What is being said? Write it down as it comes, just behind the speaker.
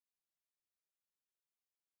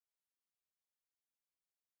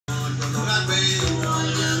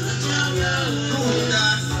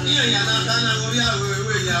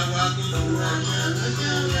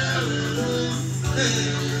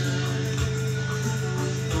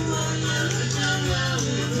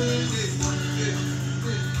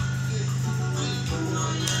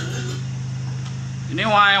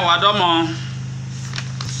Awadomo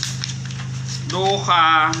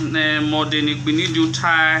Doha ne modeni gbinidu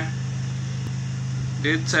tai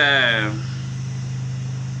det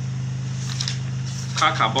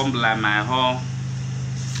kaka bombla my ho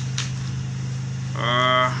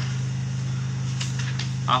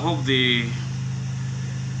I hope the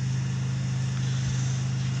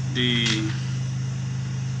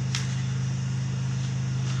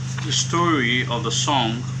story of the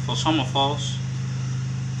song for some of us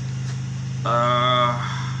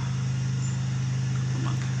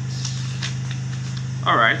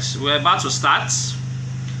all right, we're about to start.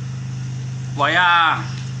 Waya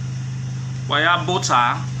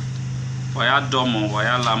bota, waya domo,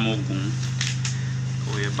 waya lamogun.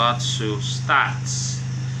 We're about to start.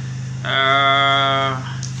 I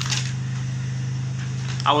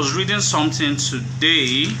was reading something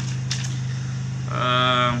today.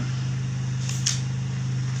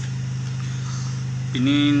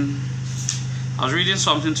 Benin. I was reading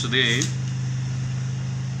something today.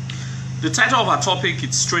 The title of our topic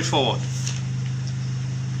is straightforward.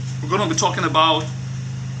 We're going to be talking about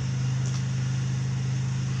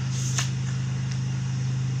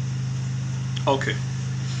we're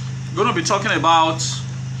going to be talking about,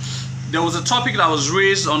 there was a topic that was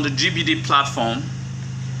raised on the GBD platform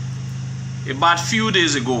about a few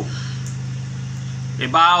days ago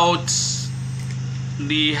about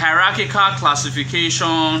the hierarchical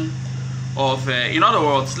classification of in other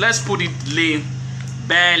words, let's put it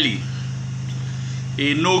barely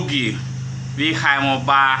a nogi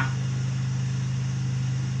Vihaimoba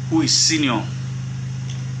who is senior.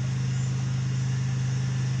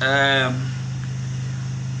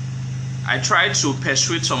 I tried to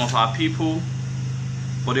persuade some of our people,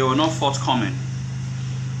 but they were not forthcoming.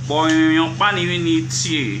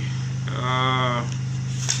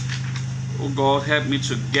 Oh God, help me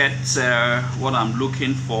to get what I'm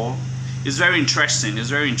looking for. It's very interesting.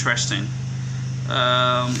 It's very interesting.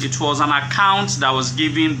 It was an account that was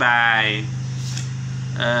given by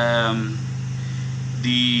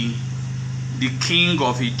the king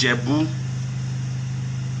of Ijebu.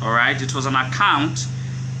 All right, it was an account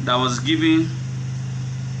that was given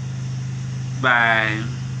by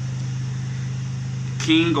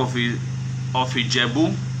king of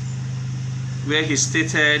Ijebu, where he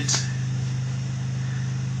stated,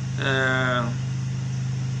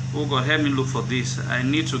 oh God, help me look for this. I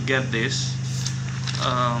need to get this.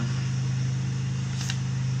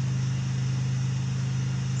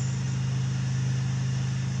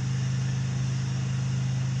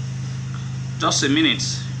 Just a minute.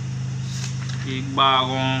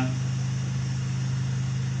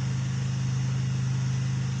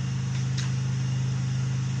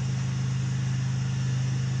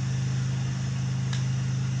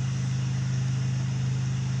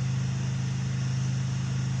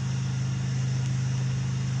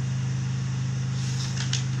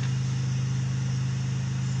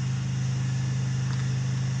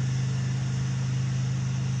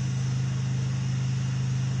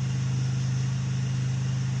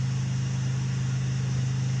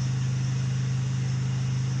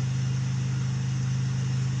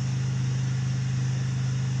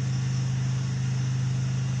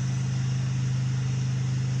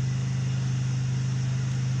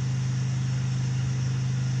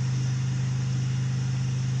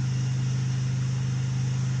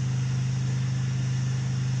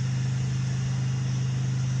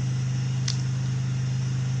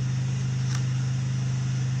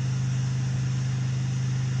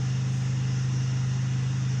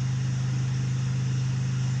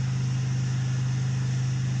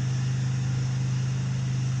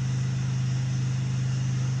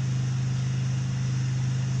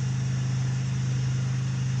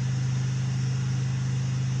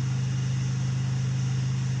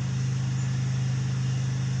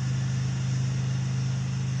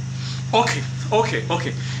 Okay.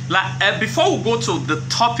 Before we go to the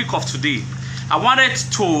topic of today, I wanted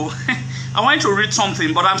to read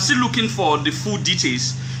something, but I'm still looking for the full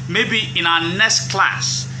details. Maybe in our next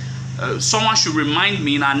class, someone should remind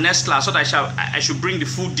me in our next class so that I should bring the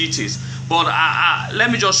full details. But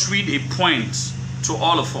let me just read a point to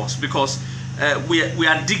all of us, because we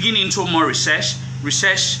are digging into more research. A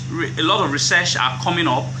lot of research are coming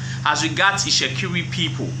up as regards Itsekiri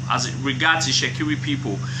people.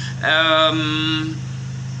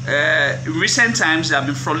 Recent times they have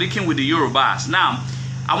been frolicking with the Yorubas. Now,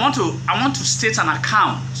 I want to state an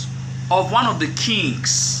account of one of the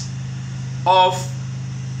kings of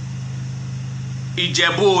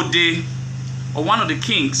Ijebu-Ode, or one of the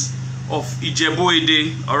kings of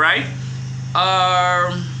Ijebu-Ode. All right,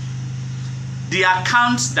 the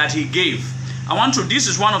account that he gave. This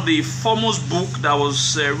is one of the foremost book that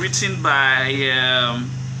was written by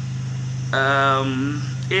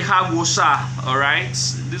Ehagosa. All right,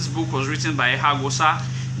 this book was written by Ehagosa.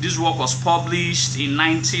 This work was published in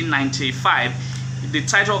 1995. The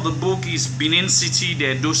title of the book is Benin City,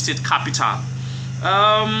 the Edo State capital.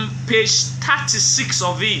 Page 36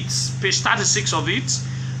 of it.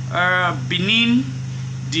 Benin,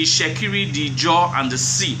 the Itsekiri, the Jaw, and the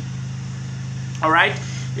Sea. All right.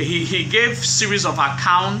 He gave series of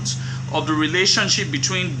accounts of the relationship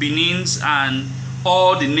between Benin's and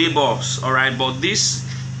all the neighbors. All right, but this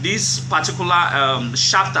particular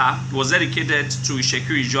chapter was dedicated to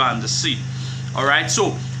Itsekiri, Jaw, and the Sea. All right,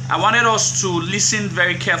 so I wanted us to listen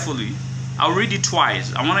very carefully. I'll read it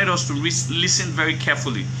twice. I wanted us to listen very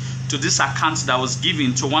carefully to this account that was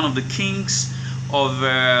given to one of the kings of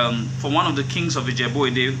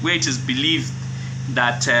Ijebu-Ode, where it is believed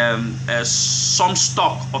that some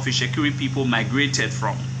stock of Itsekiri people migrated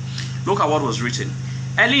from. Look at what was written.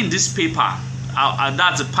 Early in this paper,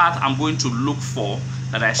 that's the part I'm going to look for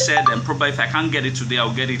that I said, and probably if I can't get it today,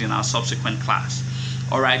 I'll get it in our subsequent class.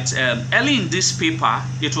 All right. Early in this paper,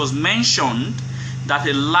 it was mentioned that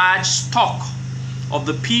a large stock of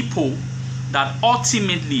the people that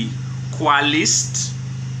ultimately coalesced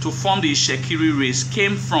to form the Itsekiri race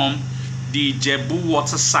came from the Ijebu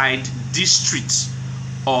waterside district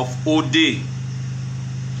of Ode.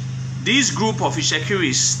 This group of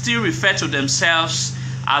Itsekiris still refer to themselves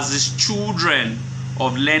as the children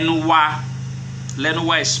of Lenuwa.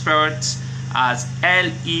 Lenuwa is spelled as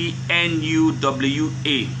L-E-N-U-W-A.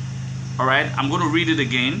 All right, I'm going to read it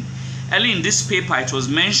again. Early in this paper, it was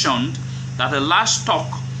mentioned that a large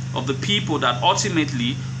stock of the people that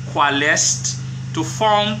ultimately coalesced to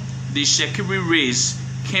form the Itsekiri race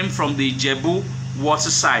came from the Ijebu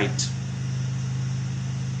waterside.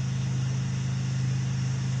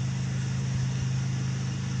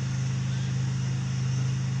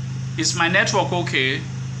 Is my network okay?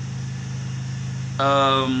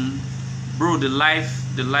 Bro, the live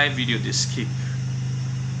video they skip.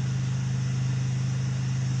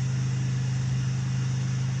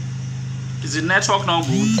 Is the network not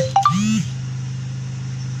good?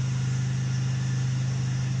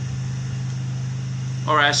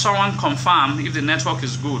 All right, someone confirm if the network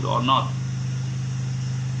is good or not.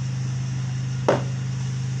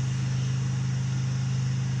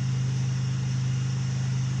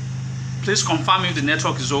 Please confirm if the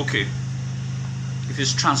network is okay. If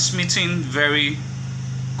it's transmitting very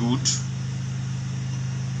good.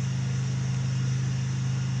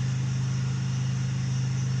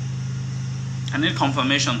 I need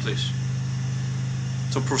confirmation, please,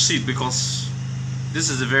 to proceed, because this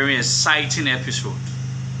is a very exciting episode.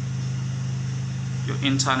 Your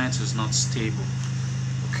internet is not stable.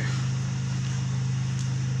 Okay.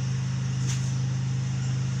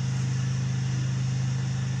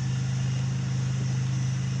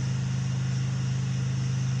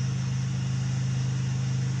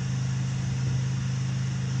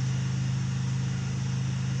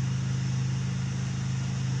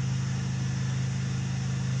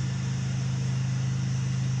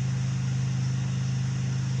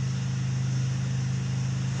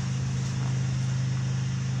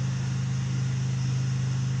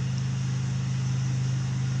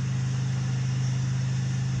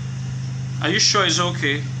 Are you sure it's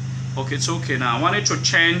okay? Okay, it's okay now. I wanted to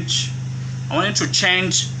change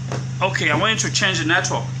okay, I wanted to change the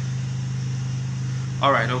network.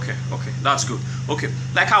 All right, okay, that's good. Okay,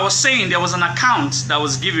 like I was saying, there was an account that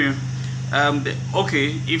was given.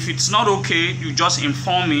 Okay, if it's not okay, you just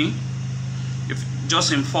inform me.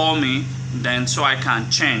 Then so I can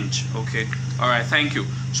change. Okay, all right, thank you.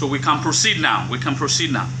 So we can proceed now.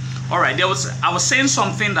 All right, I was saying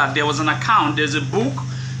something, that there was an account. There's a book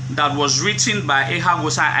that was written by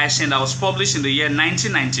Ehagosa that was published in the year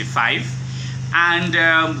 1995, and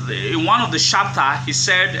in one of the chapters he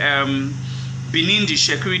said Benin, the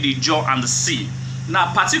Itsekiri, the Jaw, and the Sea.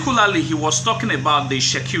 Now particularly he was talking about the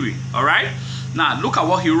Itsekiri. All right, now look at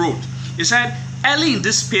what he wrote. He said early in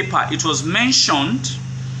this paper it was mentioned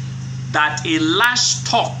that a large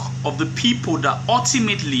stock of the people that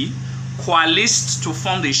ultimately coalesced to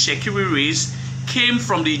form the Itsekiri race came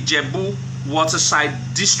from the Ijebu waterside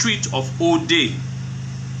district of Ode.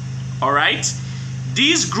 All right,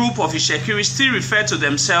 this group of Itsekiri still refer to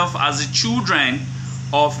themselves as the children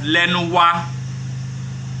of Lenuwa.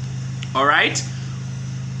 All right,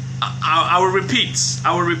 I will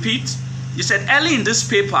repeat. He said early in this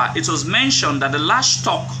paper it was mentioned that the large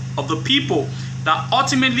stock of the people that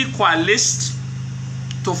ultimately coalesced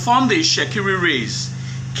to form the Itsekiri race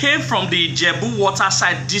came from the Ijebu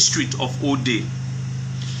waterside district of Ode.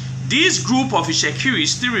 This group of Itsekiri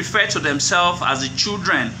still refer to themselves as the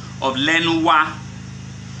children of Lenuwa,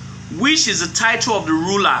 which is the title of the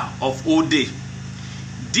ruler of Ode.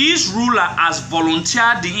 This ruler has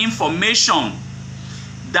volunteered the information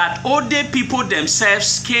that Ode people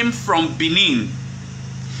themselves came from Benin.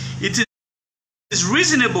 It is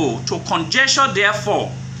reasonable to conjecture, therefore,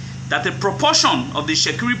 that a proportion of the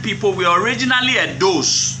Itsekiri people were originally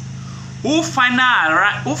Edos, who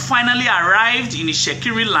finally arrived in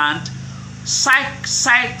Itsekiri land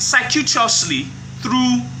circuitously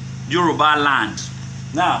through Yoruba land.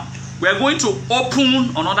 Now, we are going to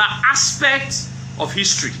open another aspect of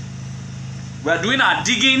history. We are doing our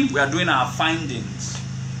digging, we are doing our findings.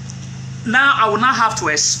 Now, I will now have to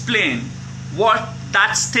explain what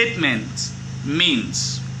that statement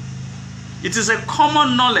means. It is a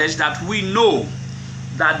common knowledge that we know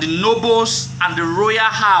that the nobles and the royal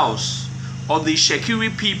house of the Itsekiri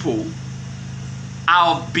people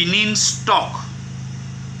are of Benin stock.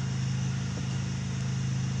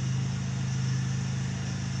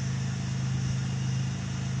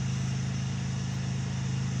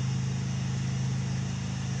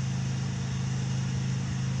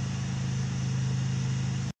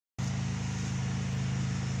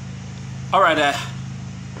 All right,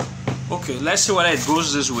 okay, let's see whether it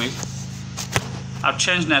goes this way. I've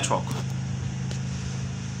changed network.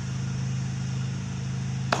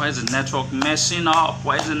 Why is the network messing up?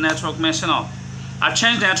 Why is the network messing up? I've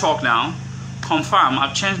changed network now. Confirm,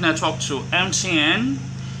 I've changed network to MTN.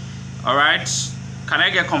 All right, can I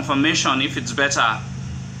get confirmation if it's better?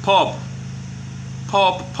 Pub.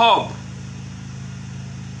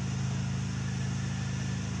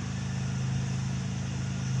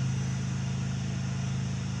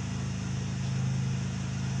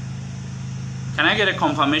 Can I get a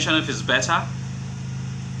confirmation if it's better?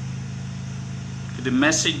 The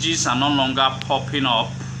messages are no longer popping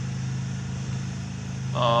up.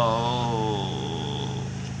 Oh,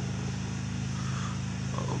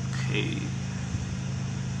 okay.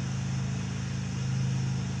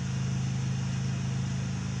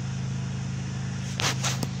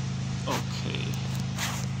 Okay.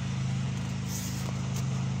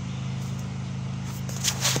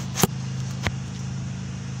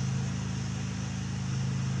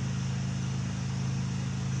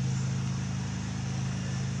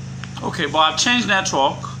 Okay, but I've changed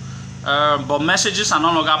network, but messages are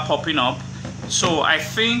no longer popping up. So I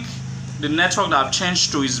think the network that I've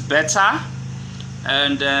changed to is better.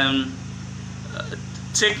 And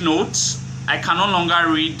take notes, I can no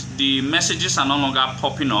longer read, the messages are no longer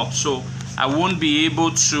popping up. So I won't be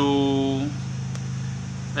able to,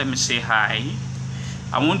 let me say hi.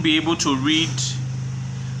 I won't be able to read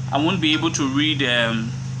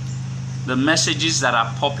the messages that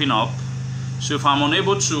are popping up. So if I'm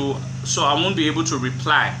unable to, so I won't be able to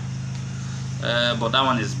reply. But that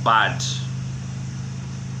one is bad.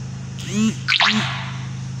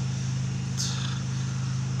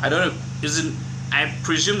 I don't know. I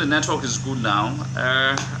presume the network is good now.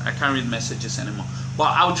 I can't read messages anymore.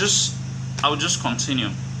 But I'll just continue.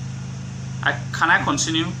 Can I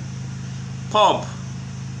continue? Pub,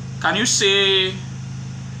 can you say?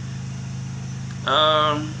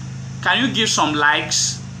 Can you give some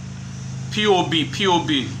likes? POB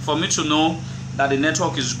for me to know that the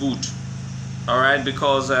network is good. All right,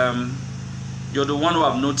 because you're the one who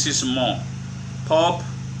have noticed more. Pop,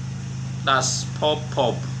 that's pop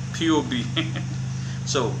POB.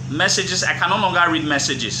 So messages, I can no longer read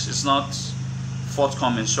messages. It's not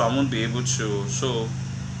forthcoming, so I won't be able to. So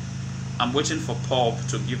I'm waiting for Pop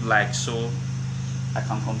to give likes so I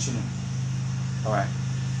can continue. All right,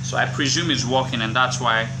 so I presume it's working, and that's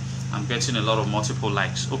why I'm getting a lot of multiple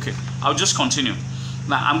likes. Okay, I'll just continue.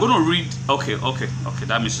 Now I'm going to read. Okay,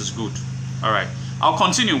 that means it's good. All right, I'll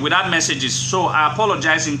continue without messages. So I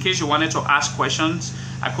apologize in case you wanted to ask questions.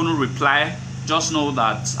 I couldn't reply. Just know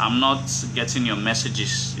that I'm not getting your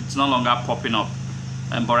messages. It's no longer popping up.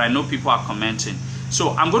 But I know people are commenting.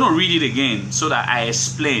 So I'm going to read it again so that I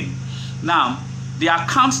explain. Now, the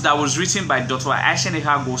account that was written by Dr.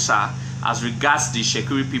 Aisheneha Gosa as regards the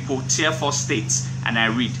Itsekiri people, Tier 4 states, and I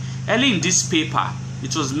read. Early in this paper,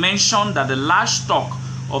 it was mentioned that the large stock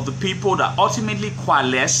of the people that ultimately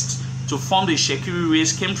coalesced to form the Itsekiri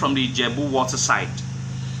race came from the Ijebu waterside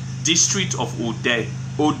district of Ode.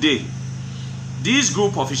 This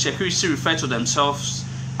group of Itsekiri still refer to themselves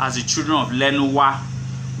as the children of Lenuwa,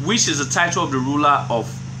 which is the title of the ruler of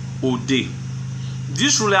Ode.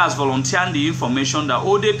 This ruler has volunteered the information that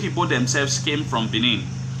Ode people themselves came from Benin.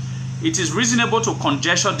 It is reasonable to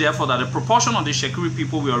conjecture, therefore, that a proportion of the Itsekiri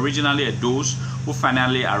people were originally those who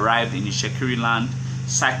finally arrived in Itsekiri land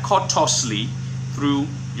circuitously through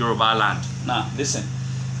Yoruba land. Now, listen.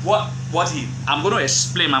 I'm going to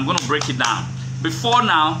explain, I'm going to break it down. Before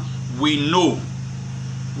now, we know,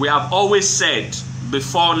 we have always said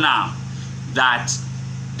before now that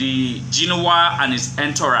the Jinua and his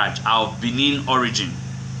entourage are of Benin origin,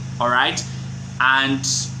 all right? And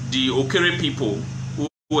the Okere people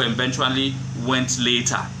who eventually went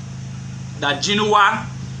later. That Jinua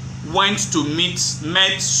went to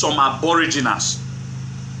met some Aboriginals,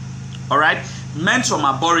 all right? Met some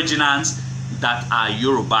Aboriginals that are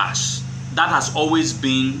Yorubas. That has always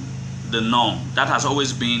been the norm. That has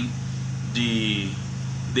always been the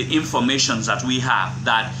informations that we have,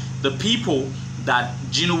 that the people that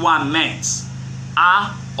Jinua met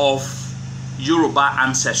are of Yoruba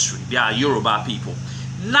ancestry. They are Yoruba people.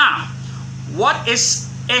 Now, what is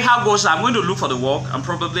Ehagosa? I'm going to look for the work, and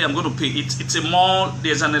probably I'm going to pay it.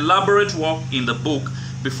 There's an elaborate work in the book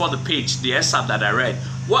before the page, the excerpt that I read.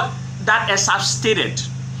 What that excerpt stated,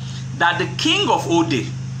 that the king of Ode,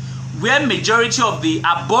 where majority of the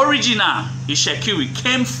Aboriginal Itsekiri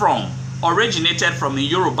came from, originated from the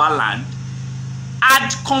Yoruba land, had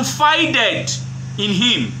confided in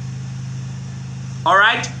him. All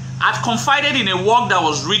right? Had confided in a work that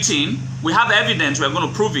was written. We have evidence, we're going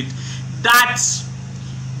to prove it, that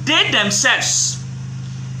they themselves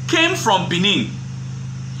came from Benin.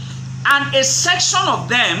 And a section of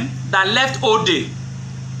them that left Ode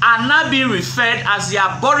are now being referred as the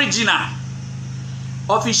Aboriginal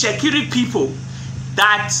of Itsekiri people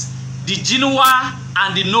that the Jinua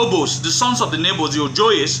and the nobles, the sons of the nobles, the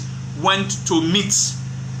Ojoyes, went to meet.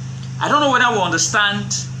 I don't know whether we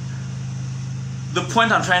understand the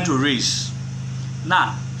point I'm trying to raise.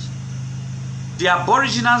 Now, the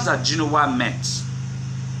Aboriginals that Jinua met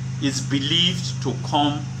is believed to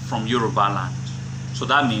come from Yoruba land. So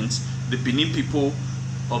that means the Benin people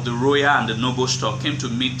of the royal and the noble stock came to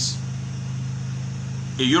meet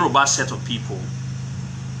a Yoruba set of people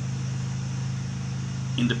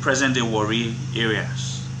in the present-day Warri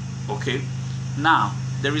areas. Okay? Now,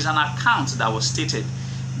 there is an account that was stated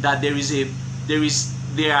that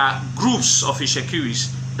there are groups of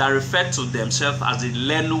Itsekiris that refer to themselves as the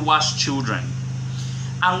Lenuwa's children.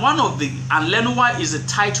 And Lenuwa is the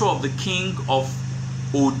title of the king of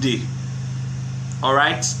Ode. All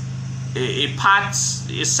right? A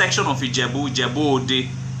section of Ijebu Ode,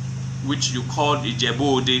 which you call Ijebu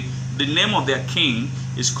Ode. The name of their king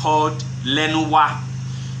is called Lenuwa.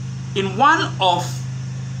 In one of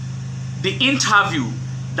the interview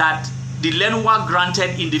that the Lenuwa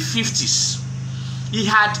granted in the 50s, he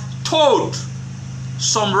had told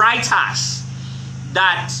some writers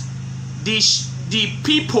that the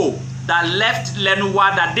people that left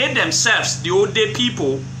Lenuwa, that they themselves, the Ode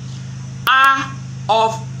people, are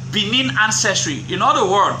of Benin ancestry. In other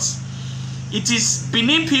words, it is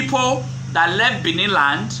Benin people that left Benin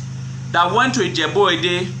land that went to Ijebu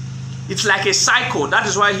Ode. It's like a cycle. That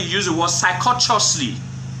is why he used the word psychochously.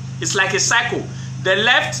 It's like a cycle. They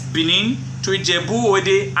left Benin to Ijebu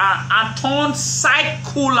Ode and turned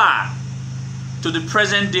circular to the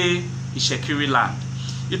present day Itsekiri land.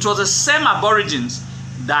 It was the same Aborigines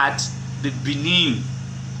that the Benin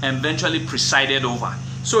eventually presided over.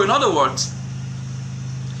 So in other words,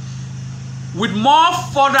 with more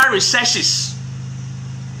further researches,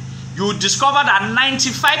 you will discover that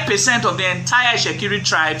 95% of the entire Itsekiri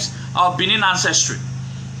tribes are of Benin ancestry.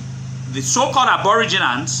 The so-called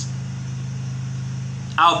Aborigines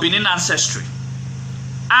are of Benin ancestry.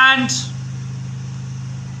 And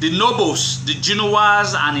the nobles, the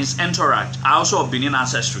Jinuas and his entourage are also of Benin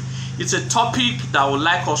ancestry. It's a topic that I would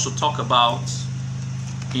like us to talk about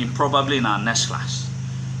probably in our next class.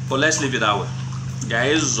 But let's leave it that way. There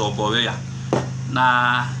is Zoboya.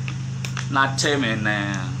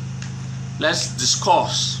 Let's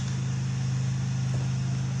discuss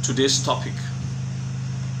today's topic.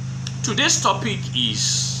 Today's topic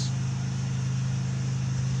is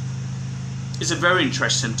a very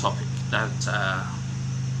interesting topic that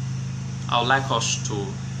I would like us to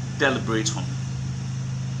deliberate on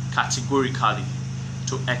categorically,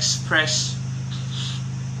 to express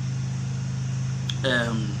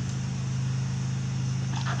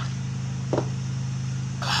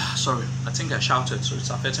sorry, I think I shouted, so it's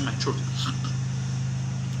affecting my throat.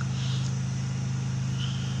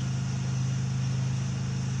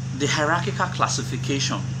 The hierarchical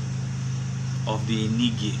classification of the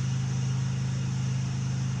Enigi,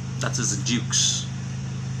 that is the dukes,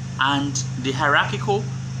 and the hierarchical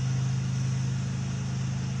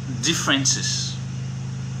differences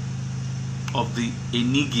of the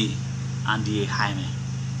Enigi and the Ehaime.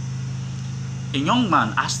 A young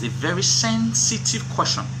man asked a very sensitive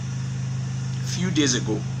question a few days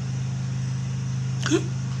ago.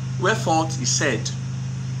 Wherefore he said,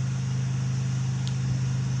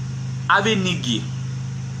 Ave Nigi,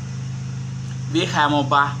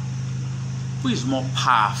 Behamoba, who is more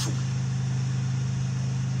powerful?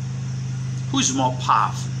 Who is more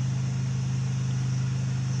powerful?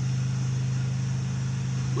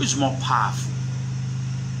 Who is more powerful?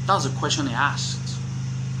 That was the question he asked.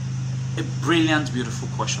 A brilliant, beautiful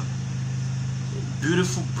question. A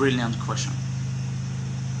beautiful, brilliant question.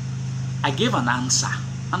 I gave an answer.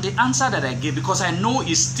 And the answer that I gave, because I know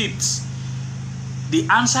it's steeped, the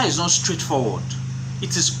answer is not straightforward.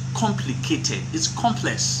 It is complicated. It's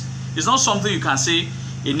complex. It's not something you can say,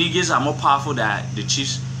 the Niggas are more powerful than the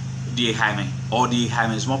chiefs, the Jaime, or the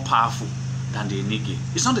Jaime is more powerful than the Nige.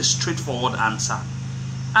 It's not a straightforward answer.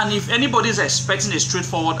 And if anybody is expecting a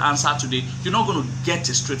straightforward answer today, you're not going to get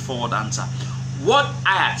a straightforward answer. What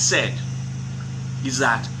I had said is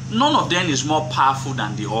that none of them is more powerful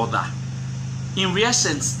than the other. In real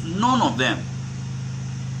sense, none of them.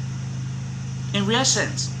 In real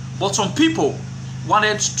sense. But some people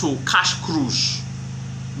wanted to cash cruise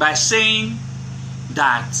by saying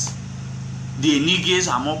that the Niges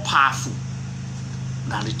are more powerful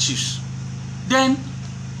than the chiefs. Then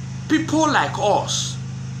people like us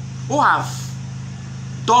who have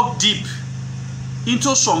dug deep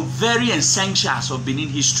into some very essentials of Benin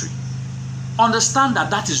history understand that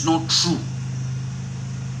that is not true.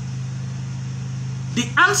 The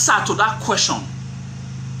answer to that question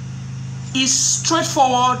is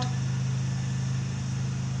straightforward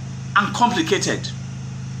and complicated.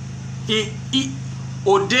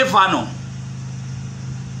 Odevano.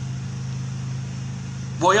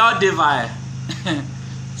 Boya Deva.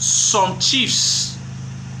 Some chiefs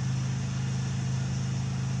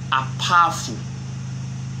are powerful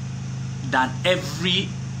than every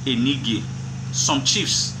Enige. Some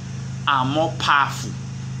chiefs are more powerful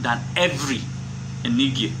than every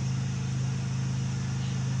Enige.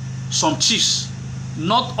 Some chiefs,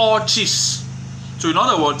 not all chiefs. So in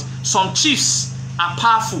other words, some chiefs are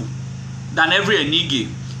powerful than every Enige,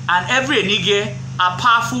 and every Enige are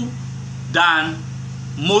powerful than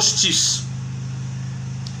most chiefs.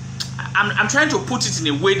 I'm trying to put it in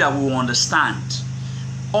a way that we will understand.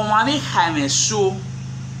 Omani Jaime so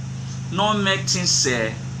no making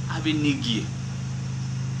say Ave Nigi.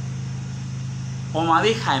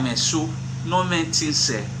 Omani Jaime so no making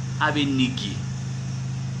say Ave Nigi.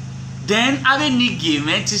 Then Ave Nigi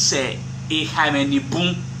meant to say a Jaime ni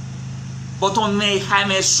boom. But on me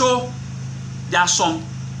Jaime so there are some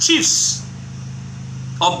chiefs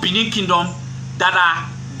of Benin Kingdom that are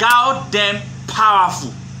goddamn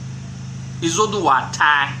powerful.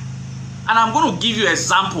 Izoduwatai. And I'm going to give you an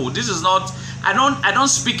example. This is not, I don't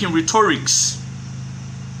speak in rhetorics.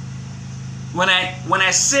 When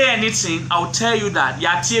I say anything, I'll tell you that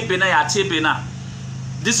yatie bena.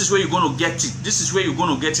 This is where you're going to get it. This is where you're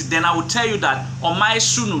going to get it. Then I will tell you that on my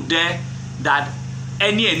sunu there, that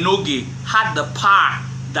any Enoge had the power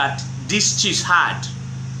that these chiefs had.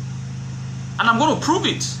 And I'm going to prove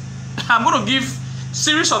it. I'm going to give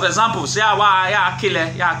series of examples. Kill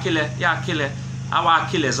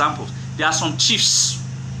examples. There are some chiefs.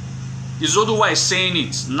 Izoduwa is saying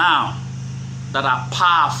it now that are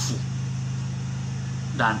powerful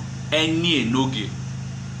than any Enoge.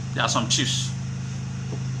 There are some chiefs.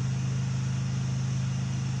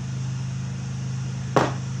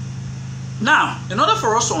 Now, in order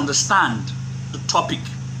for us to understand the topic,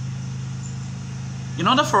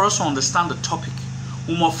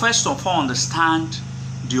 we must first of all understand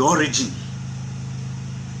the origin.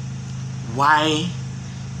 Why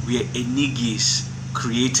were Eniges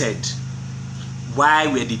created? Why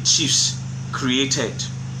were the chiefs created?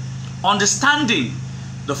 Understanding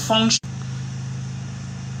the function.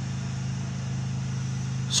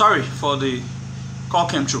 Sorry for the call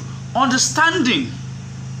came through. Understanding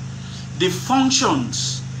the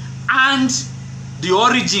functions and the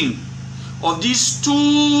origin of these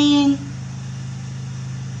two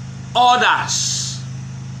orders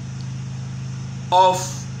of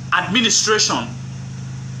administration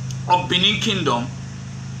of Benin Kingdom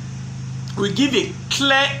will give a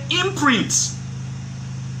clear imprint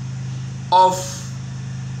of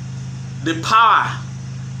the power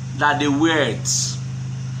that they wield.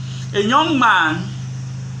 A young man,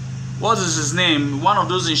 what is his name? One of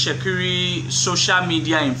those Itsekiri social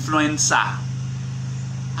media influencer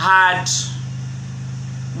had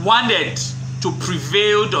wanted to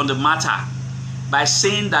prevail on the matter by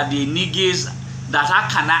saying that the Niges that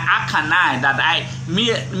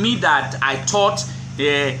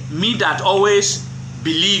me that always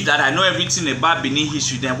believe that I know everything about Benin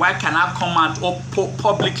history, then why can I come out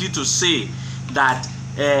publicly to say that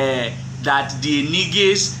that the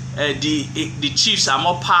Niges the chiefs are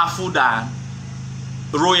more powerful than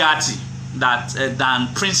royalty, than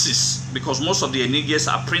princes, because most of the Eniges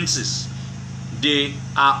are princes. They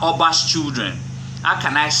are Oba's children. How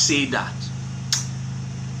can I say that?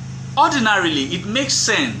 Ordinarily, it makes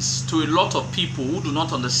sense to a lot of people who do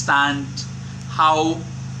not understand how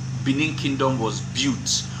Benin Kingdom was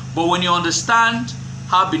built. But when you understand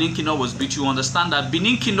how Benin Kingdom was built, you understand that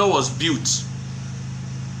Benin Kingdom was built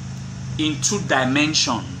in 2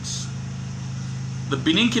 dimensions. The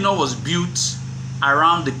Benin Kingdom was built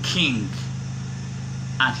around the king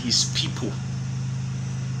and his people.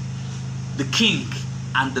 The king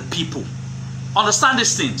and the people. Understand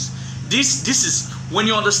these things. This is when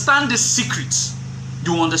you understand the secrets,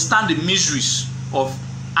 you understand the miseries of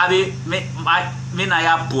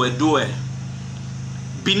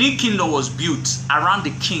Benin Kingdom was built around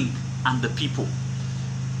the king and the people.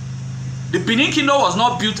 The Benin Kingdom was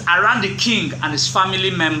not built around the king and his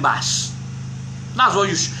family members. That's what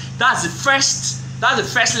you. That's the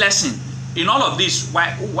first lesson in all of this.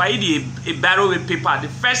 Why the barrow with paper? The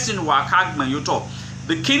first thing you talk.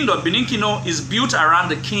 The kingdom, Benin Kingdom, is built around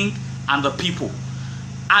the king and the people,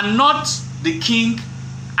 and not the king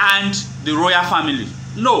and the royal family.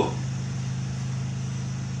 No.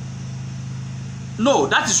 No,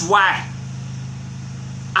 that is why,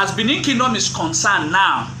 as Benin Kingdom is concerned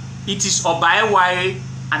now, it is Obaewaye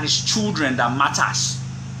and his children that matters.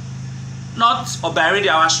 Not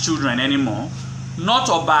Obaerediawa's children anymore. Not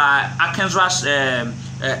Oba Akenzra's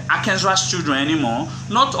children anymore.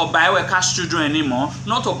 Not Obaeweka's children anymore.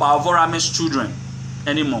 Not Oba Ovorame's children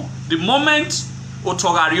anymore. The moment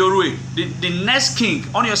Otogarioruwe, the next king,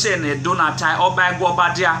 on your say Donatai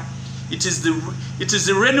Obaegwabadia, it is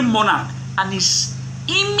the reigning monarch and his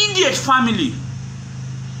immediate family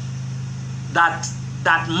that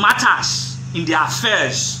matters in the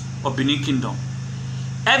affairs of Benin Kingdom.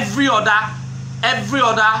 Every other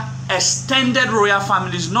extended royal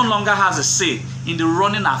families no longer has a say in the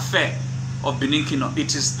running affair of Benin Kingdom.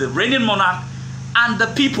 It is the reigning monarch and the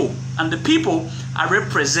people are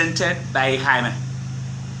represented by Jaime.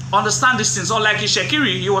 Understand these things. Unlike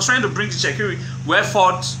Itsekiri, he was trying to bring Itsekiri where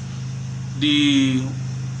forth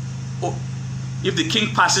if the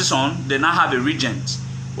king passes on, they now have a regent.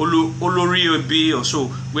 Olori Obi or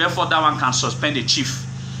so, wherefore that one can suspend a chief.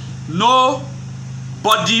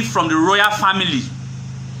 Nobody from the royal family,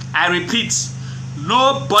 I repeat,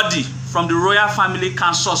 nobody from the royal family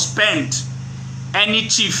can suspend any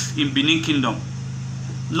chief in Benin Kingdom.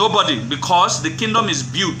 Nobody, because the kingdom is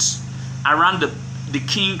built around the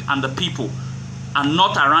king and the people, and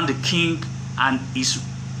not around the king and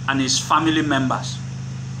his family members,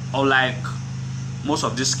 unlike most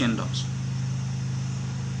of these kingdoms.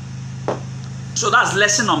 So that's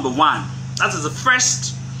lesson number 1. That is the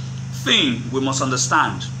first thing we must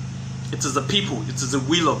understand. It is the people. It is the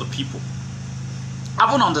will of the people.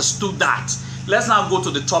 Having understood that, let's now go to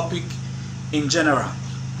the topic in general.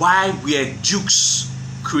 Why were dukes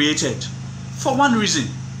created? For one reason.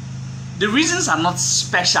 The reasons are not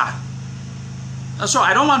special. So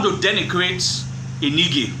I don't want to denigrate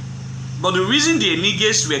Enige. But the reason the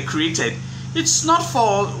Eniges were created, was not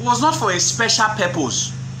for a special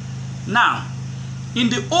purpose. Now, in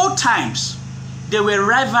the old times, there were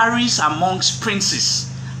rivalries amongst princes.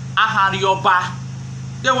 Aharioba,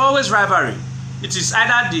 there were always rivalry. It is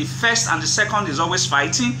either the first and the second is always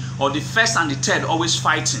fighting, or the first and the third always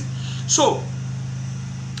fighting. So,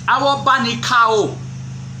 our Banikao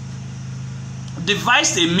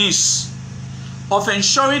devised a means of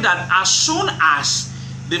ensuring that as soon as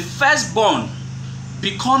the firstborn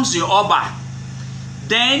becomes the Oba,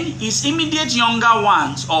 then his immediate younger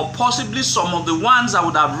ones, or possibly some of the ones that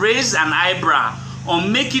would have raised an eyebrow or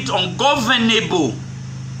make it ungovernable,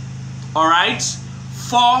 all right,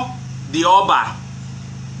 for the Oba,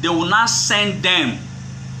 they will now send them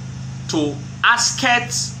to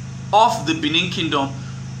outskirts of the Benin Kingdom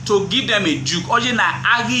to give them a duke. Oje na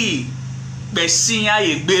agi besinya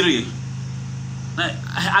yegbere,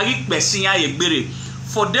 agi besinya yegbere,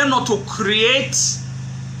 for them not to create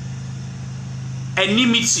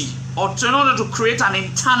enmity or in order to create an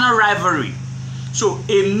internal rivalry. So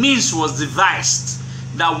a means was devised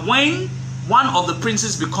that when one of the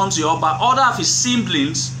princes becomes the Oba, other of his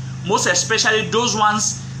siblings, most especially those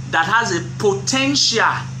ones that has a potential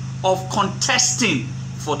of contesting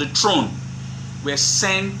for the throne, were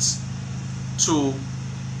sent to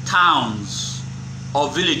towns or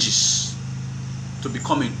villages to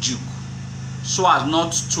become a duke, so as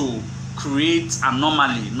not to create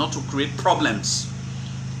anomaly, not to create problems.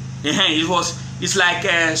 It's like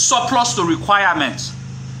a surplus to requirement,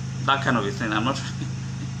 that kind of a thing.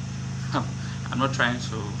 I'm not trying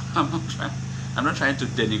to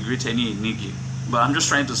denigrate any Enigi, but I'm just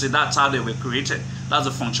trying to say that's how they were created. That's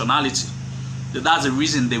the functionality. That's the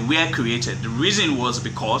reason they were created. The reason was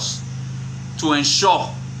because to ensure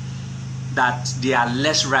that there are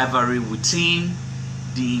less rivalry within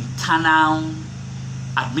the internal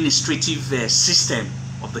administrative system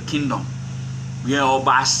of the kingdom, where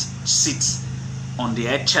Obas sits on the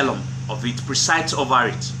echelon of it, presides over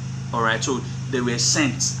it. All right, so they were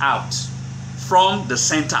sent out from the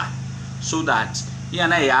center so that do you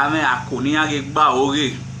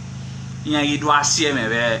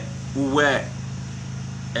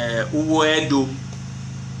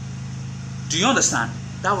understand?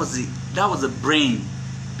 That was the brain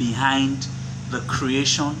behind the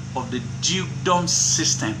creation of the dukedom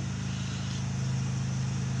system.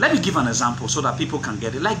 Let me give an example so that people can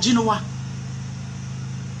get it. Like Genoa,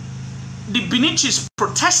 the Benin chiefs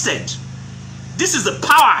protested. This is the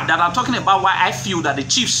power that I'm talking about. Why I feel that the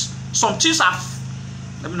chiefs, some chiefs are,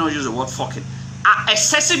 let me not use the word fucking, are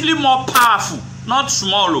excessively more powerful, not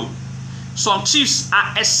small. Some chiefs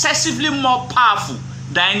are excessively more powerful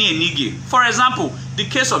than any Enigi. For example, the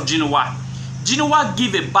case of Genoa. Genoa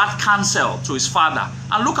gave a bad counsel to his father.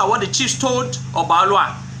 And look at what the chiefs told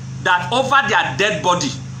Obalua, that over their dead body,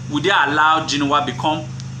 would they allow Genoa become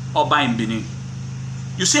Oba in Benin?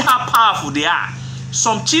 You see how powerful they are.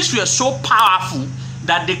 Some chiefs were so powerful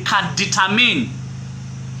that they can determine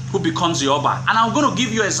who becomes the Oba. And I'm going to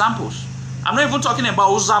give you examples. I'm not even talking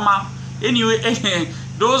about Uzama. Anyway,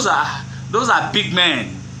 those are big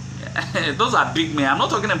men. Those are big men. I'm not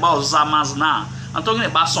talking about Uzamas now. I'm talking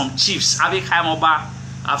about some chiefs. Oba.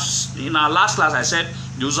 In our last class, I said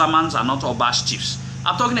the Uzamans are not Oba's chiefs.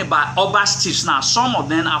 I'm talking about Oba's chiefs now. Some of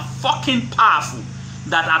them are fucking powerful.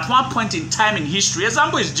 That at one point in time in history,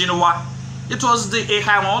 example is Genoa. It was the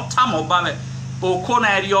Ehaimo Tam Oba.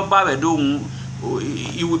 Okona Oba.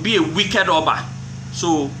 It would be a wicked Oba.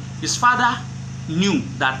 So his father knew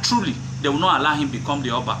that truly they would not allow him become the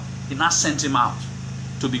Oba. He now sent him out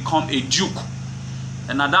to become a duke.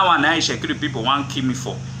 And now that one, Itsekiri people want to kill me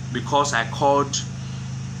for, because I called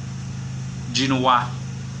Genoa,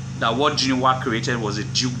 that what Genoa created was a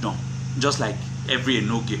dukedom, just like every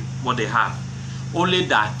Enoge, what they have. Only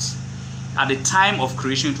that at the time of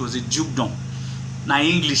creation it was a dukedom, now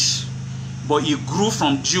English, but it grew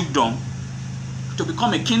from dukedom to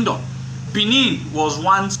become a kingdom. Benin was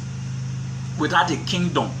once without a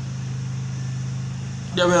kingdom.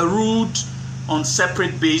 They were ruled on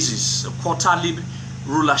separate basis, a quarterly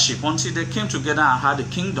rulership, until they came together and had a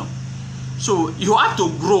kingdom. So you have to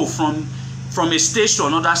grow from a stage to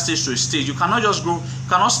another stage to a stage. You cannot just grow, you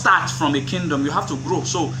cannot start from a kingdom, you have to grow.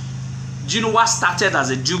 So Genoa started as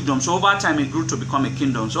a dukedom, so over time it grew to become a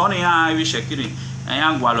kingdom. So only Itsekiri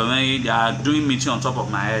and they are doing meeting on top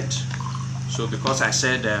of my head. So because I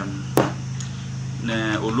said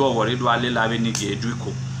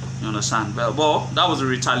you understand? Well, that was a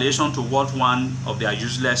retaliation to what one of their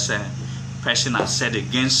useless person has said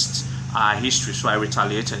against our history, so I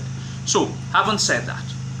retaliated. So, having said that,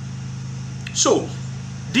 so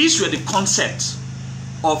these were the concepts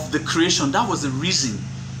of the creation. That was the reason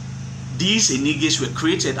these Eniges were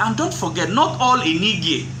created. And don't forget, not all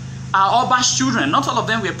Enige are Oba's children. Not all of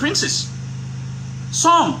them were princes.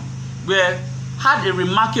 Some had a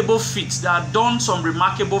remarkable feat. They had done some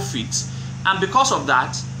remarkable feats, and because of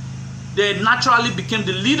that, they naturally became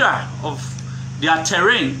the leader of their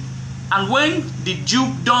terrain. And when the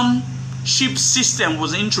dukedom-ship system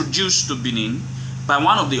was introduced to Benin by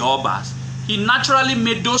one of the Obas, he naturally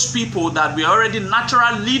made those people that were already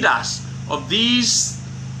natural leaders of these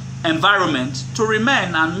environments to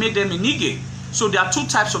remain and made them Enige. So there are two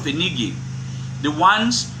types of Enige: the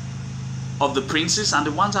ones of the princes and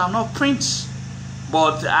the ones that are not prince.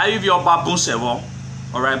 But if you're Babun Sevo,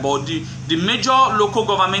 all right, but the major local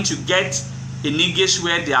government you get Eniges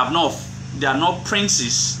where they are not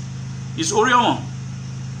princes is Orion.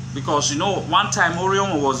 Because one time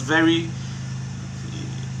Orion was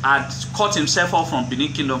had cut himself off from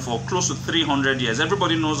Benin Kingdom for close to 300 years.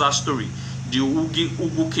 Everybody knows that story. The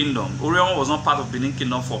Ugu Kingdom. Orion was not part of Benin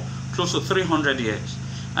Kingdom for close to 300 years.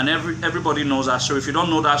 And everybody knows that story. If you don't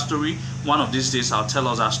know that story, one of these days I'll tell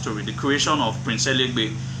us that story. The creation of Prince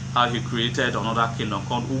Elegbe, how he created another kingdom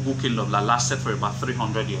called Ugu Kingdom that lasted for about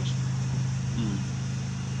 300 years.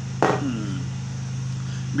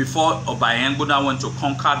 Before Obayenguda went to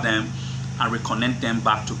conquer them and reconnect them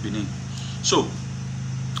back to Benin. So,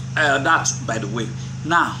 that's by the way.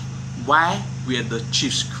 Now, why were the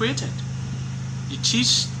chiefs created? The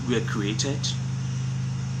chiefs were created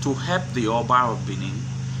to help the Oba of Benin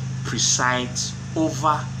preside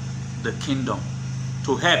over the kingdom,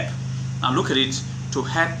 to help Now look at it, to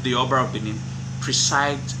help the Oba of Benin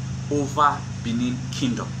preside over Benin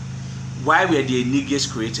Kingdom. Why were the Eniges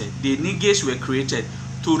created? The Eniges were created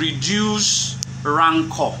to reduce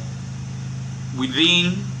rancor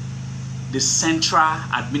within the central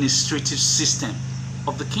administrative system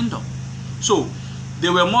of the kingdom. So they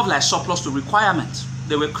were more like surplus to requirement.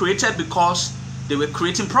 They were created because they were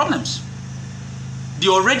creating problems.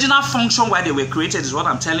 The original function why they were created is what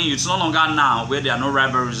I'm telling you. It's no longer now where there are no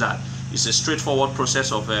rivalries. It's a straightforward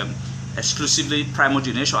process of exclusively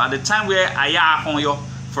primogeniture. At the time where Aya Akonyo,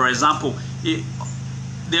 for example,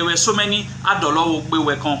 there were so many Adolo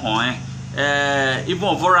Wekon. Even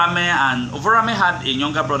Ovorame had a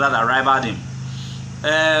younger brother that rivaled him.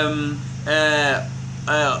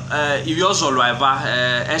 Ivyozolo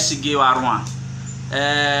Esige Warwan.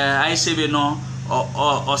 I say we know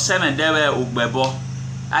or seven dewe Ugbebo.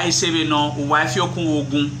 I say we know Uwafioku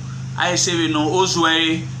Ogun. I say we know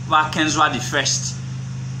Ozwe Wakenzwa the first.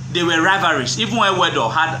 They were rivalries. Even Ewedo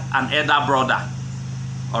had an elder brother.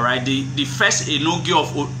 Alright, the first Enogi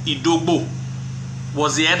of Idogbo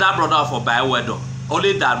was the elder brother of Obaewedo.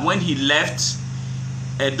 Only that when he left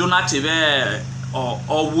Donateve or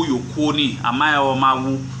Wuyokoni, Amaya or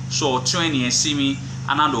Mawu, so 20 and Simi,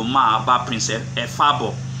 Anado Ma, Ba Prince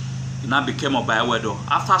Efabo, he now became Obaewedo.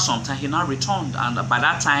 After some time, he now returned, and by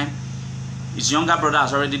that time, his younger brother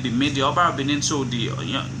has already been made the Oba of Benin. So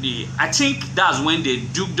I think that's when the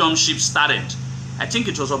dukedomship started. I think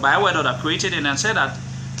it was Obaewedo that created it and said that,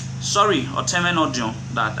 sorry, Oteme Odion,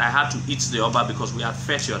 that I had to eat the Oba because we had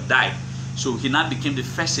first or died. So he now became the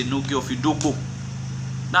first Enogi of Idogbo.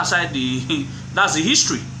 That's the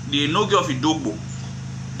history. The Enogi of Idogbo.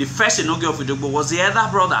 The first Enogi of Idogbo was the elder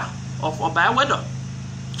brother of Obaewedo.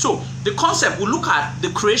 So the concept, we look at the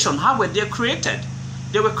creation, how were they created?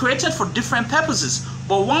 They were created for different purposes,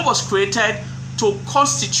 but one was created to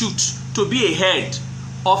constitute, to be a head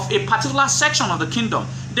of a particular section of the kingdom.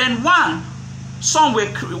 Then one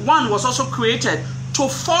was also created to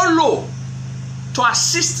follow, to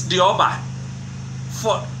assist the Oba,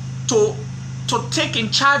 to take in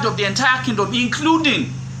charge of the entire kingdom,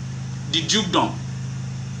 including the dukedom.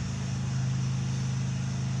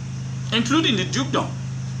 Including the dukedom.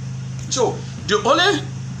 So the only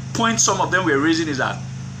point some of them were raising is that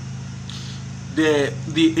the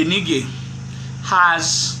Enige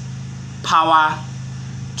has power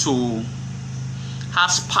to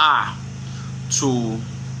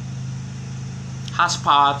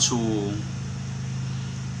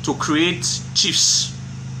create chiefs.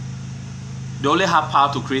 They only have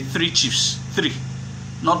power to create 3 chiefs. 3,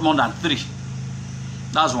 not more than 3.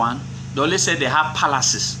 That's one. They only say they have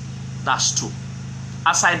palaces. That's 2.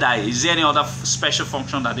 Aside that, is there any other special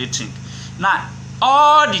function that they think? Now,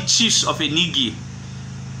 all the chiefs of Enige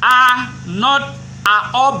are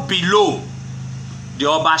all below the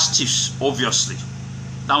Oba's chiefs, obviously.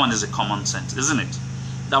 That one is a common sense, isn't it?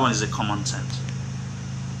 That one is a common sense.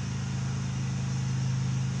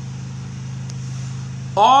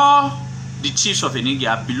 All the chiefs of Enige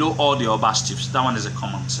are below all the Oba's chiefs. That one is a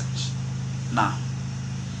common sense. Now,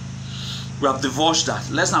 we have divulged that.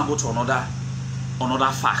 Let's now go to another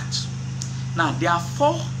fact. Now, there are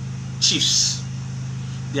 4 chiefs.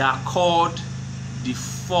 They are called the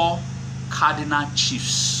 4 cardinal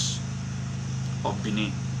chiefs of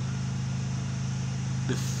Benin.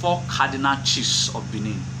 The 4 cardinal chiefs of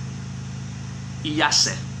Benin.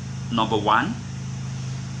 Iyase, number 1.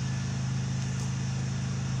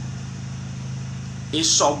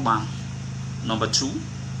 Esogban, number 2.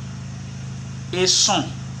 Eson,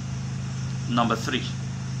 number 3.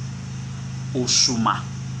 Osuma,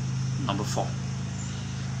 number 4.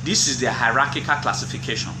 This is their hierarchical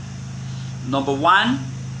classification. Number 1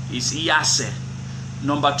 is Iyase.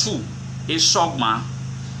 Number 2, Esogban.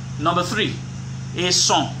 Number 3,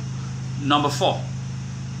 Eson. Number 4,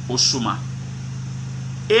 Osuma.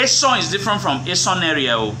 Eson is different from Eson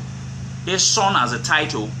area. Eson as a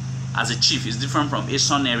title, as a chief, is different from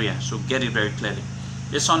Eson area. So get it very clearly.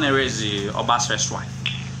 Eson area is the Oba's first wife.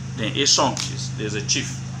 Then Eson there's a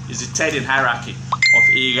chief. Is the 3rd in hierarchy of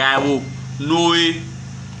Egaiwo, Nohe,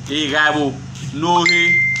 Egaiwo,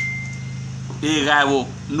 Nohe, Egaiwo,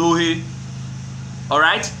 Nohe.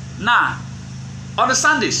 Alright? Now,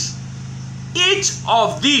 understand this. Each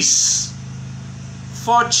of these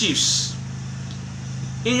 4 chiefs,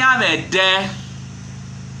 I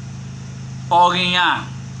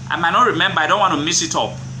might not remember, I don't want to mix it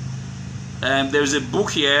up. There's a book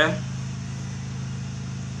here.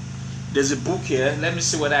 There's a book here. Let me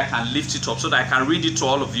see whether I can lift it up so that I can read it to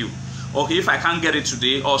all of you. Okay, if I can't get it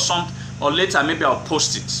today or later, maybe I'll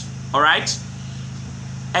post it. All right.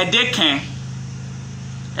 Edeken,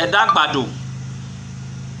 Edagbado,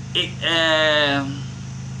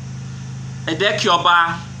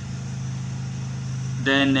 Edekioba,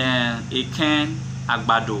 then Eken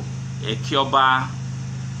Agbado, Ekioba.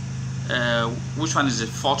 Which one is the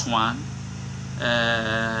fourth one?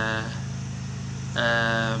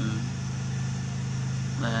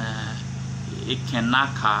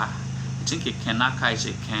 Ikenaka. I think Ikenaka is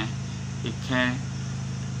Eken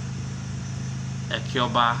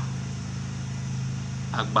Ekioba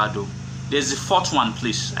Agbado. There's the fourth one,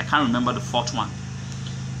 please. I can't remember the fourth one.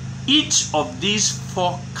 Each of these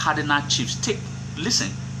 4 cardinal chiefs,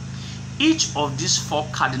 listen. Each of these 4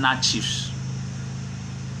 cardinal chiefs,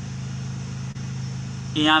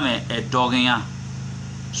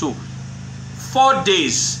 so 4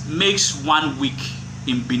 days makes 1 week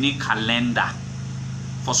in Benin calendar.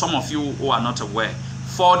 For some of you who are not aware,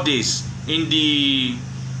 4 days in the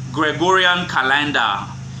Gregorian calendar,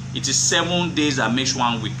 it is 7 days that makes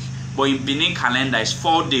 1 week. But in Benin calendar, it's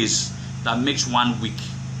 4 days that makes 1 week.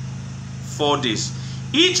 4 days.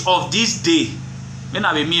 Each of these days, when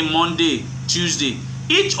I mean Monday, Tuesday,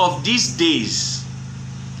 each of these days,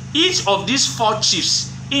 each of these 4 chiefs,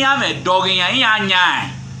 iyame doginya iyanya,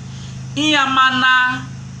 iyamana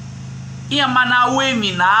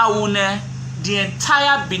wemi na awune, the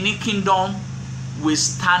entire Benin kingdom will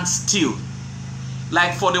stand still.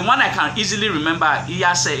 Like for the one I can easily remember,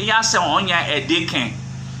 iyase onya edeken.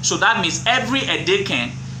 So that means every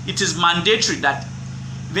edeken, it is mandatory that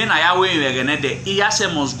when the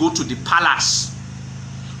iyase must go to the palace.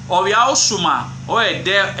 Or we are suma or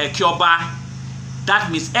ekioba. That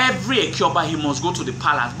means every ekioba he must go to the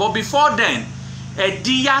palace. But before then,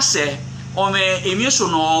 iyase ome emieso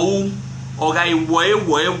no oga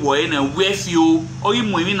iwoe na wefio or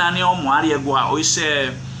imwemi nani omwari egwa or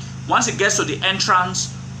say once he gets to the entrance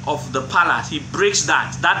of the palace, he breaks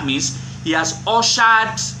that. That means he has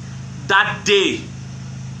ushered that day.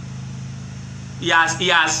 He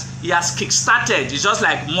has kick-started. It's just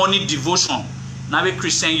like morning devotion. Now we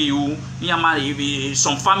Christian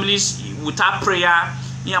some families without prayer,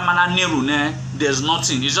 there's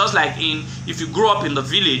nothing. It's just like if you grow up in the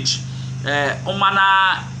village,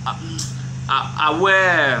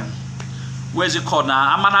 where's it called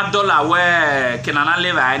now? Amana dollar where Kenana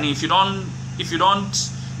live, and if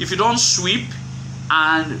you don't sweep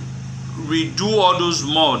and redo all those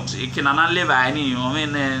mud, Kenana live, any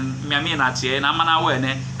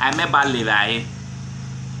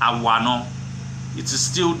it is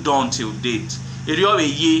still done till date. The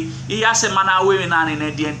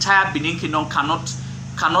entire Benin kingdom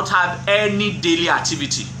cannot have any daily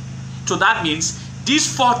activity. So that means these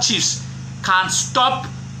 4 chiefs can stop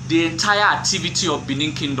the entire activity of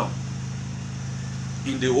Benin kingdom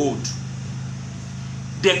in the old.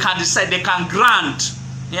 They can decide, they can grant.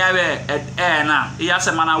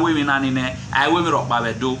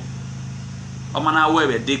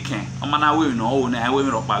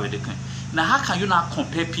 Now how can you now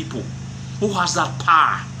compare people who has that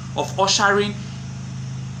power of ushering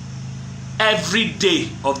every day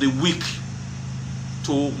of the week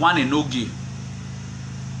to one enogi,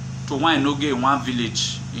 in one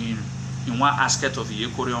village, in one aspect of the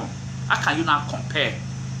Yekorion? How can you now compare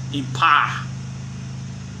in power?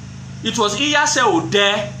 It was Iyase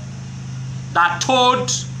Ode that told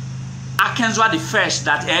Akenzwa the first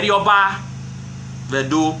that Erioba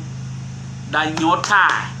Vedo that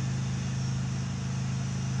Nyota,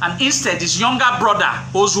 and instead his younger brother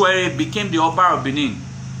Ozwere became the Oba of Benin.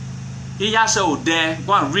 Iyase Ode,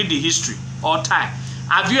 go and read the history all time.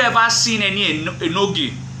 Have you ever seen any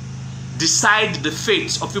Enogi decide the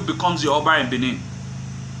fate of who becomes the Oba in Benin?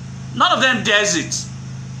 None of them dares it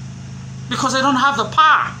because they don't have the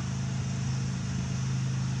power.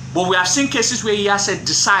 But we have seen cases where Iyase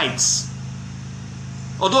decides,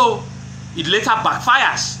 although it later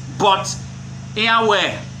backfires. But in a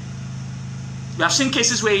way, we have seen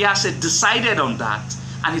cases where Iyase decided on that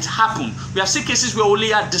and it happened. We have seen cases where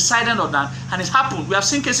Oliya decided on that and it happened. We have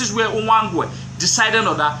seen cases where Onwangwe decided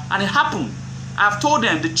on that and it happened. I've told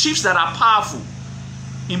them the chiefs that are powerful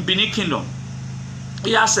in Benin Kingdom,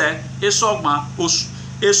 Iyase, Esogma,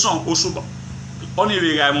 Eson, Osuba,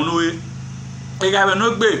 Oniwe,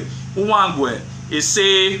 Egabenogbe, Onwangwe,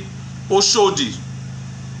 Ese, Oshodi,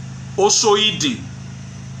 Osoidi,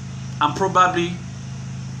 and probably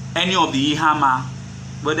any of the Ihama,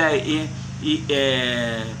 whether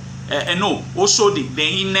no, Oshodi, the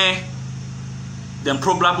Ine, then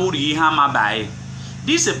probably the Ihama by.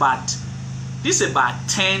 This is about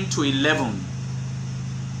 10 to 11.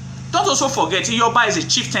 Don't also forget, Iyoba is a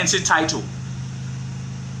chieftaincy title,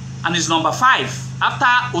 and it's number 5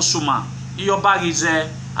 after Osuma. Iyoba is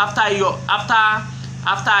after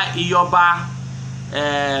after Iyoba,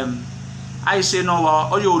 I say no,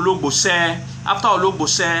 Oyo Ologbo say, after Ologbo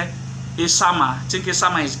say, Esama, I think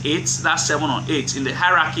Esama is 8, that's 7 or 8 in the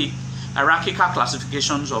hierarchical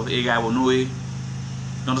classifications of Egaiwonoe.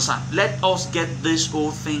 You understand? Let us get this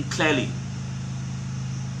whole thing clearly.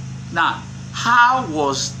 Now, how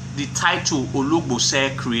was the title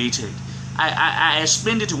Ologbose created? I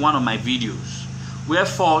explained it in one of my videos.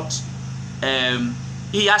 Wherefore,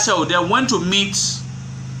 he said they went to meet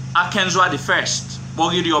Akenzua the first,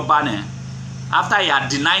 Bogiri Obane, after he had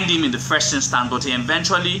denied him in the first instance, but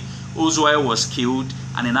eventually Ozoe was killed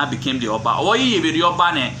and he now became the Oba.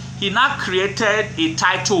 He now created a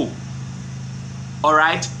title, all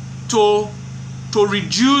right, to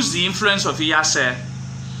reduce the influence of Iyase.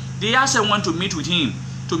 The Iyase went to meet with him,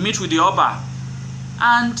 to meet with the Oba,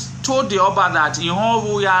 and told the Oba that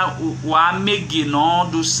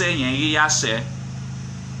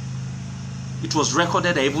it was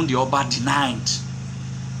recorded that even the Oba denied.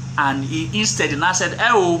 And he instead now said,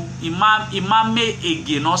 "Oh, imam me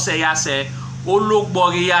ege no say Iyase,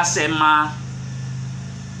 ologbo Iyase ma,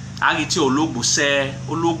 agiti ologbo se,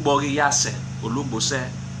 ologbo Iyase, ologbo se."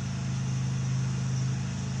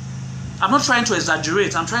 I'm not trying to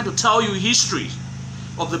exaggerate. I'm trying to tell you history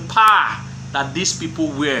of the power that these people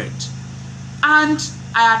wield. And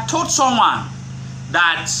I had told someone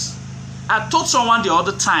the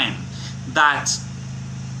other time that,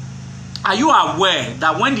 are you aware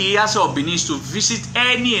that when the Iyase of Benin is to visit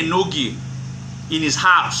any Enogi in his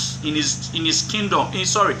house, in his kingdom, in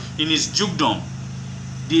his dukedom,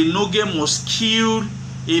 the Enogi must kill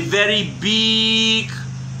a very big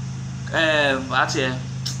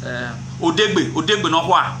Odegbe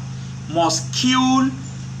Nohwa must kill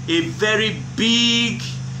a very big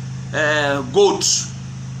goat,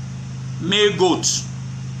 male goat,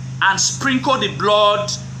 and sprinkle the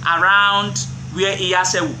blood around where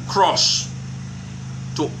Iyase will cross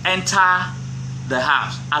to enter the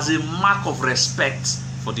house as a mark of respect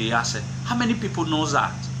for the Iyase. How many people knows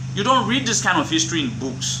that? You don't read this kind of history in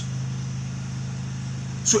books.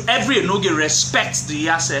 So every Enogi respects the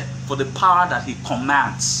Iyase for the power that he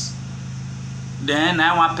commands. Then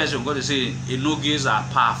one person got to say Enogis are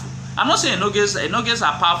powerful. I'm not saying Enogis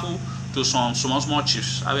are powerful to some small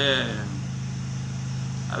chiefs.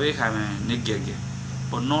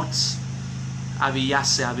 But not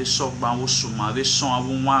Iyase, Sogba, Suma,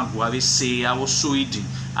 Son, Wangu, Say, Soidi,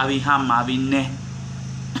 Ham, Ne.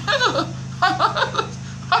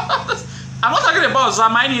 I'm not talking about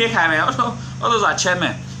Zamani, all those are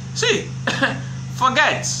chairmen. See,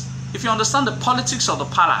 forget, if you understand the politics of the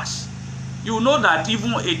palace, you know that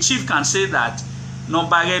even a chief can say that no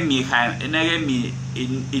bagay me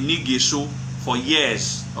enigeso for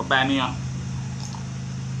years.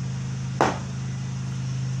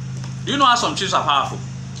 Do you know how some chiefs are powerful?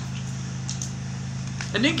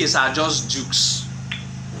 Eniges are just dukes.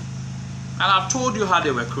 And I've told you how they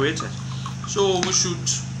were created. So we should,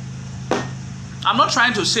 I'm not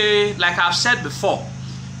trying to say, like I've said before,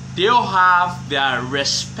 they all have their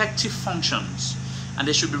respective functions and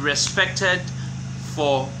they should be respected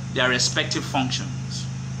for their respective functions.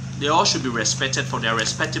 They all should be respected for their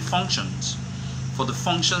respective functions, for the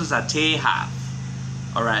functions that they have.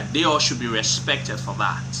 All right, they all should be respected for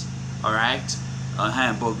that. All right,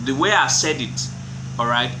 but the way I said it, all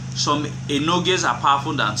right, some Enogis are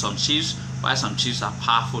powerful than some chiefs, while some chiefs are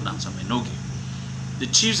powerful than some Enogi. The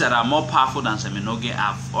chiefs that are more powerful than some Enogi,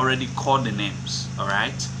 I've already called the names. All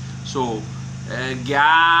right, so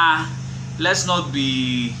let's not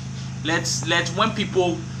be, when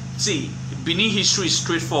people see, Benin history is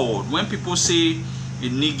straightforward. When people say the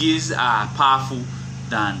Nigis are powerful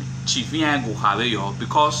than Chief Yango,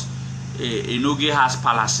 because Enogi has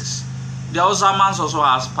palaces. The Ozamans also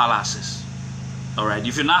has palaces. All right,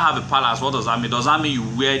 if you now have a palace, what does that mean? Does that mean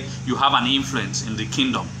you have an influence in the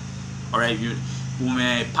kingdom? All right, you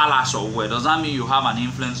a palace or where? Does that mean you have an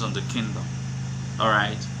influence on the kingdom? All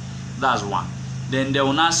right, that's one. Then they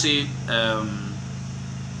will not say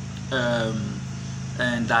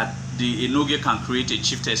and that the Enogi can create a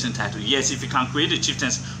chieftaincy title. Yes, if he can create a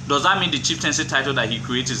chieftaincy, does that mean the chieftaincy title that he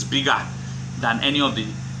creates is bigger than any of the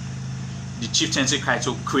chieftaincy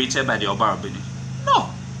title created by the Oba of Benin? No.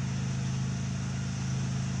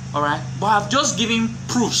 All right, but I've just given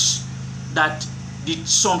proofs that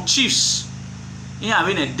some chiefs, that's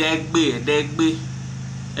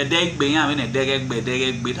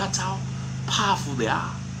how powerful they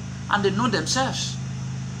are, and they know themselves.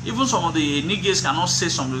 Even some of the niggas cannot say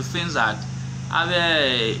some of the things that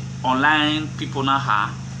other online people now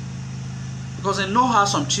have, because they know how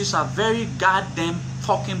some chiefs are very goddamn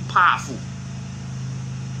fucking powerful.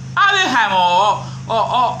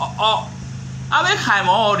 oh abe kaim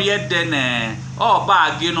ori den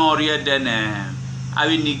bag you no ori den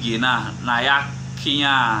abe nigi na ya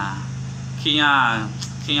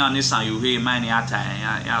kinya nisan you he man ya time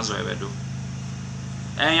ya zo ebedo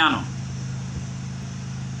enya no.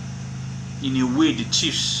 In a way, the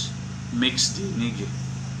chiefs makes the nigga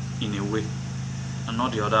in a way, and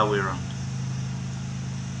not the other way around.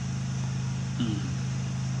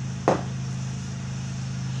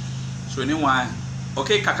 So anyway,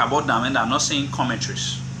 okay, Kakabot Diamond, I'm not saying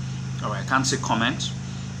commentaries. Alright, I can't say comment,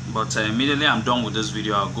 but immediately I'm done with this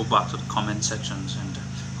video, I'll go back to the comment sections and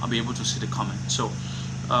I'll be able to see the comments. So,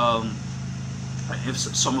 if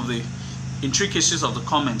some of the intricacies of the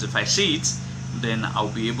comments, if I see it, then I'll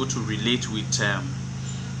be able to relate with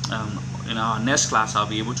in our next class. I'll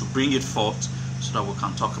be able to bring it forth so that we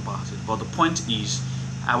can talk about it. But the point is,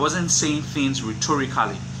 I wasn't saying things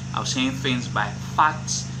rhetorically. I was saying things by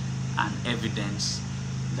facts and evidence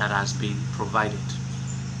that has been provided.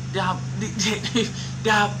 There are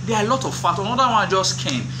a lot of facts. Another one just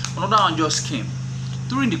came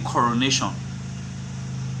during the coronation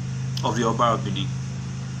of the Oba of Benin.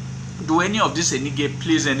 Do any of this enige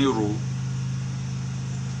plays any role?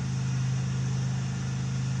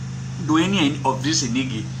 Do any of this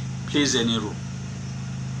enige plays any role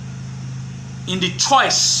in the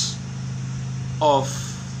choice of,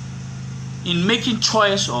 in making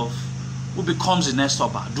choice of who becomes the next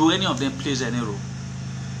Oba? Do any of them plays any role?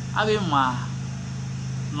 Abema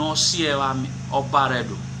no see Oba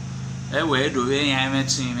redo ewe do any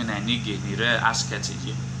meeting in enige ni re askete.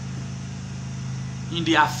 In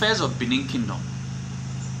the affairs of Benin Kingdom,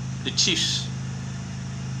 the chiefs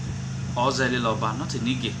Ozeli Loba, not a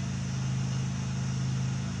nigga.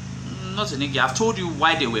 Not a nigga. I've told you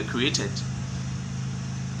why they were created.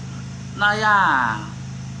 Now, yeah,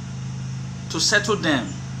 to settle them.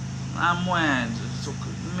 I'm when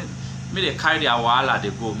me they carry their wala they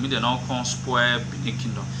go. Me they not come spoil Benin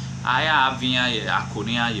Kingdom. I have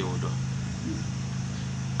Akonia Yodo.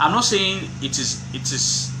 I'm not saying it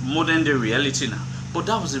is modern day reality now, but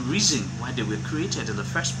that was the reason why they were created in the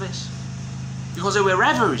first place. Because there were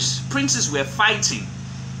rivalries, princes were fighting,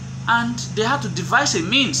 and they had to devise a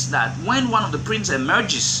means that when one of the princes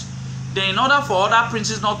emerges, then in order for other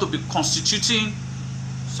princes not to be constituting,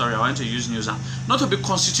 sorry, I want to use news, not to be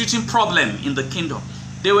constituting problem in the kingdom,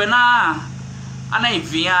 they were now on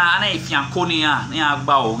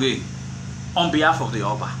behalf of the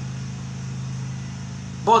Oba.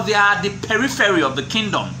 But they are the periphery of the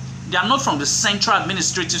kingdom. They are not from the central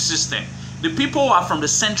administrative system. The people who are from the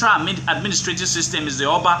central administrative system is the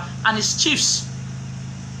Oba and his chiefs.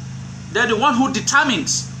 They're the one who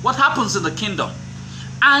determines what happens in the kingdom.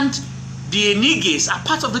 And the Eniges are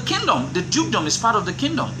part of the kingdom. The dukedom is part of the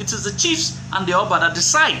kingdom. It is the chiefs and the Oba that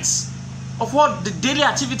decides of what the daily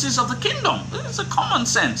activities of the kingdom. It's a common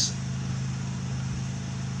sense.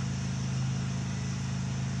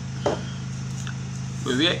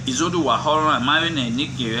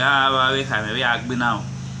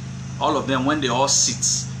 All of them, when they all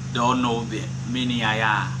sit, they all know the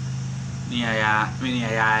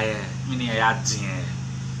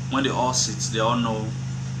when they all sit, they all know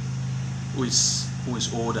who is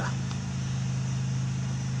older.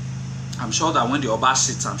 I'm sure that when the Oba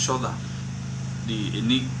sits, I'm sure that then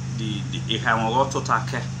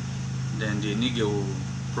the Enige will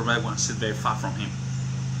probably want to sit very far from him.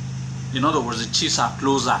 In other words, the chiefs are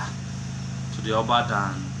closer to the Oba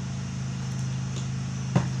than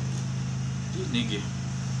the Enige.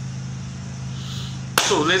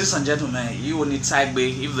 So, ladies and gentlemen, you will need type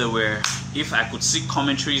B if I could see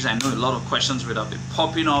commentaries. I know a lot of questions would have been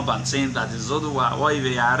popping up and saying that Izoduwa, why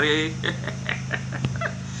they are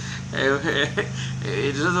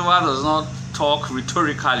Izoduwa does not talk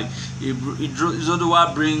rhetorically.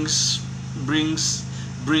 Izoduwa brings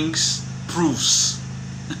proofs.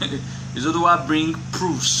 Izoduwa brings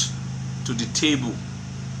proofs to the table.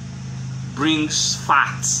 Brings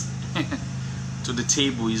facts to the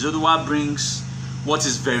table. Izoduwa brings what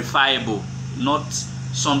is verifiable, not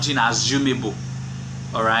something assumable.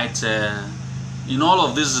 All right. In all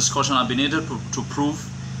of this discussion, I've been able to prove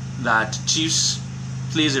that chiefs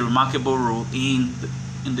plays a remarkable role in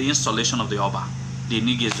the installation of the Oba. The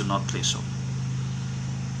Eniges do not play so.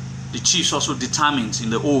 The chiefs also determines in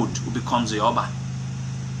the old who becomes the Oba.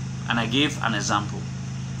 And I gave an example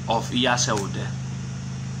of Iyase Ode.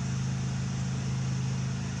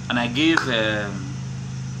 And I gave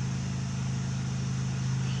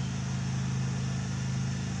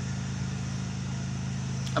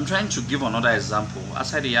I'm trying to give another example.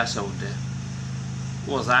 Aside Iyase Ode,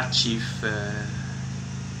 who was that chief?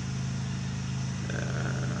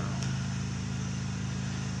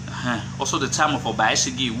 Also the time of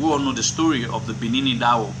Obaisigi, we all know the story of the Benin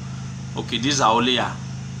Dawo. Okay, this is Aoleya.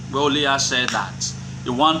 Where Aoleya said that he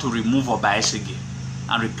want to remove Obaisigi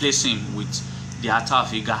and replace him with the Ata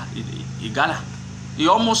of Igala. He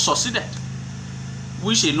almost succeeded.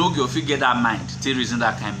 Which he no go figure that mind to reason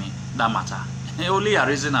that kind of that matter. Aoleya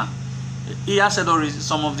reason. He has said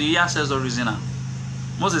some of the says reason.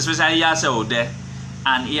 Most especially Iyase Ode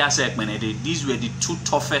and Iyase Ekmenede. These were the two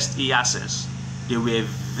toughest Iyases. They were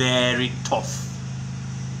very tough.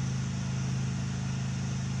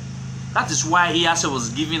 That is why Iyase was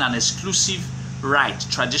given an exclusive right,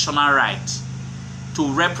 traditional right,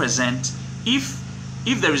 to represent if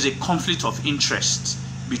there is a conflict of interest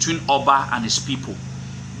between Oba and his people.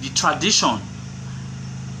 The tradition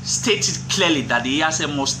stated clearly that the Iyase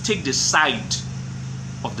must take the side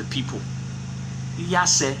of the people.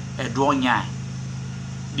 Iyase Edonya.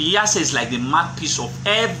 The Iyase is like the mouthpiece of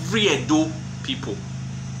every Edo people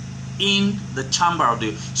in the chamber of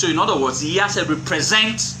the. So in other words, the Iyase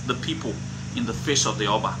represents the people in the face of the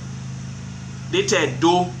Oba. They tell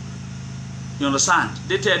Edo, you understand?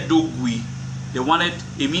 They tell Edo Gui. They wanted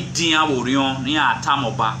Emidia Orion near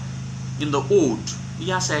Atamoba. In the old,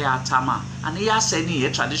 Iyase Atama, and Iyase ni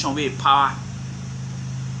a tradition with power.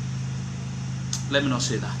 Let me not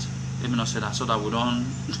say that. Let me not say that so that we don't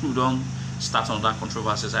start on that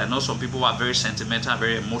controversies. I know some people are very sentimental,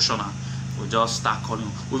 very emotional. We just start calling.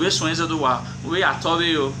 We are told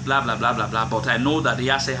you blah blah blah blah blah. But I know that the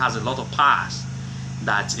Iyase has a lot of powers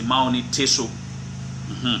that Imaoni Teso.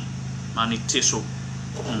 Mani Teso.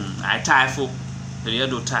 I tie for the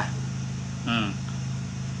Edo tie.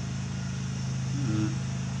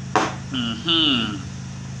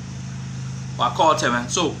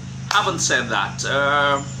 So having said that,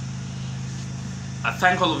 I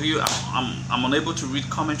thank all of you. I'm unable to read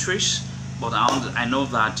commentaries, but I know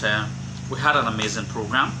that we had an amazing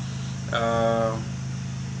program.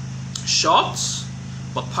 Short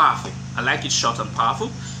but powerful. I like it short and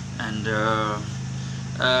powerful. And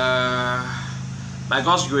by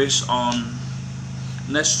God's grace, on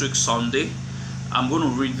next week Sunday, I'm going to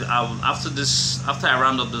read. After I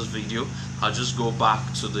round up this video, I'll just go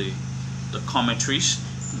back to the commentaries.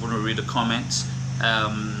 I'm going to read the comments.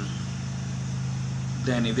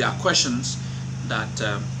 Then if there are questions that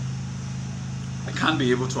I can't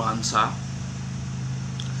be able to answer,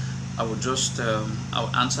 I will just I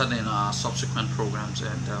will answer them in our subsequent programs.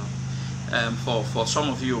 And for some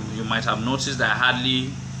of you, you might have noticed that I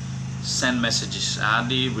hardly send messages. I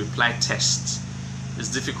hardly reply texts. It's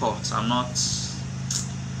difficult. I'm not,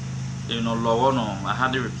 I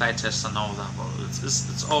hardly reply texts and all that. But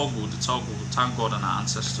it's all good. It's all good. Thank God and our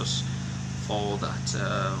ancestors for all that.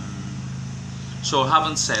 So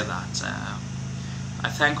having said that, I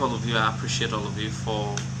thank all of you. I appreciate all of you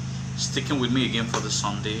for sticking with me again for the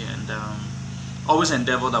Sunday, and always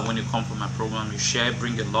endeavor that when you come for my program, you share,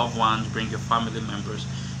 bring your loved ones, bring your family members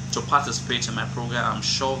to participate in my program. I'm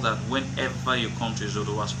sure that whenever you come to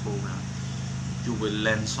Izodowa's program, you will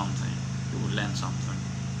learn something. You will learn something.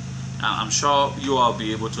 I'm sure you all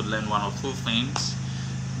be able to learn one or two things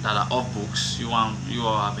that are off books. You all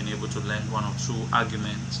have been able to learn one or two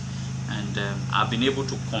arguments. And I've been able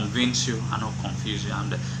to convince you and not confuse you.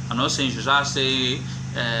 And I'm not saying you should say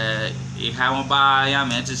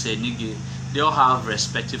they all have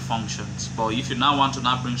respective functions. But if you now want to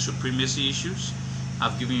bring supremacy issues,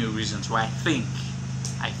 I've given you reasons why I think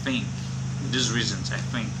these reasons, I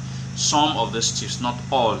think some of these chiefs, not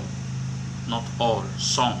all,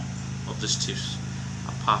 some of these chiefs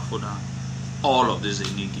are powerful than all of these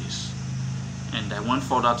enigis. And I went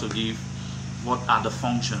further to give what are the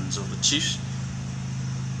functions of the chiefs,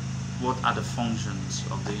 what are the functions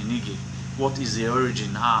of the enigi, what is the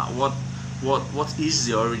origin, what is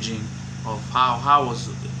the origin of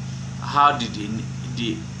how did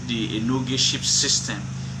the enugiship system,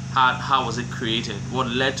 how was it created, what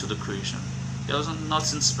led to the creation. There was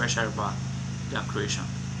nothing special about their creation.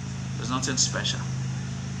 There's nothing special.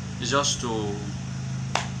 It's just to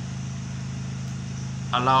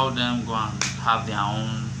allow them go and have their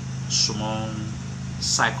own small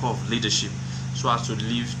cycle of leadership, so as to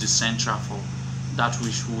leave the center for that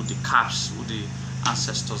which who the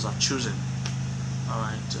ancestors are choosing. All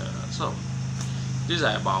right, so these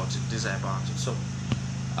are about it. So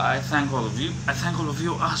I thank all of you. I thank all of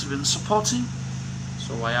you who has been supporting.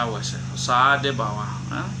 So why I was so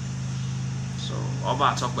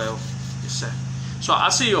about talk about this. So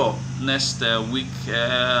I'll see you next week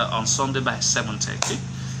on Sunday by 7:30.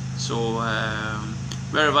 So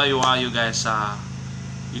wherever you are, you guys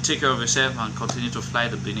you take care of yourself and continue to fly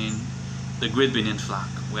the great Benin flag.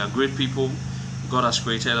 We are great people. God has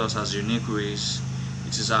created us as unique ways.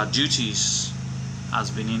 it is our duties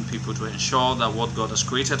as Benin people to ensure that what God has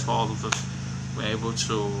created for all of us, we're able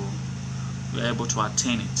to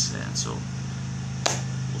attain it. And so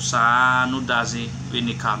usa no dazi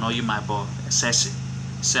venika no you my boy assess it.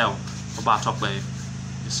 So about top way.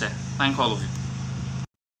 Thank all of you.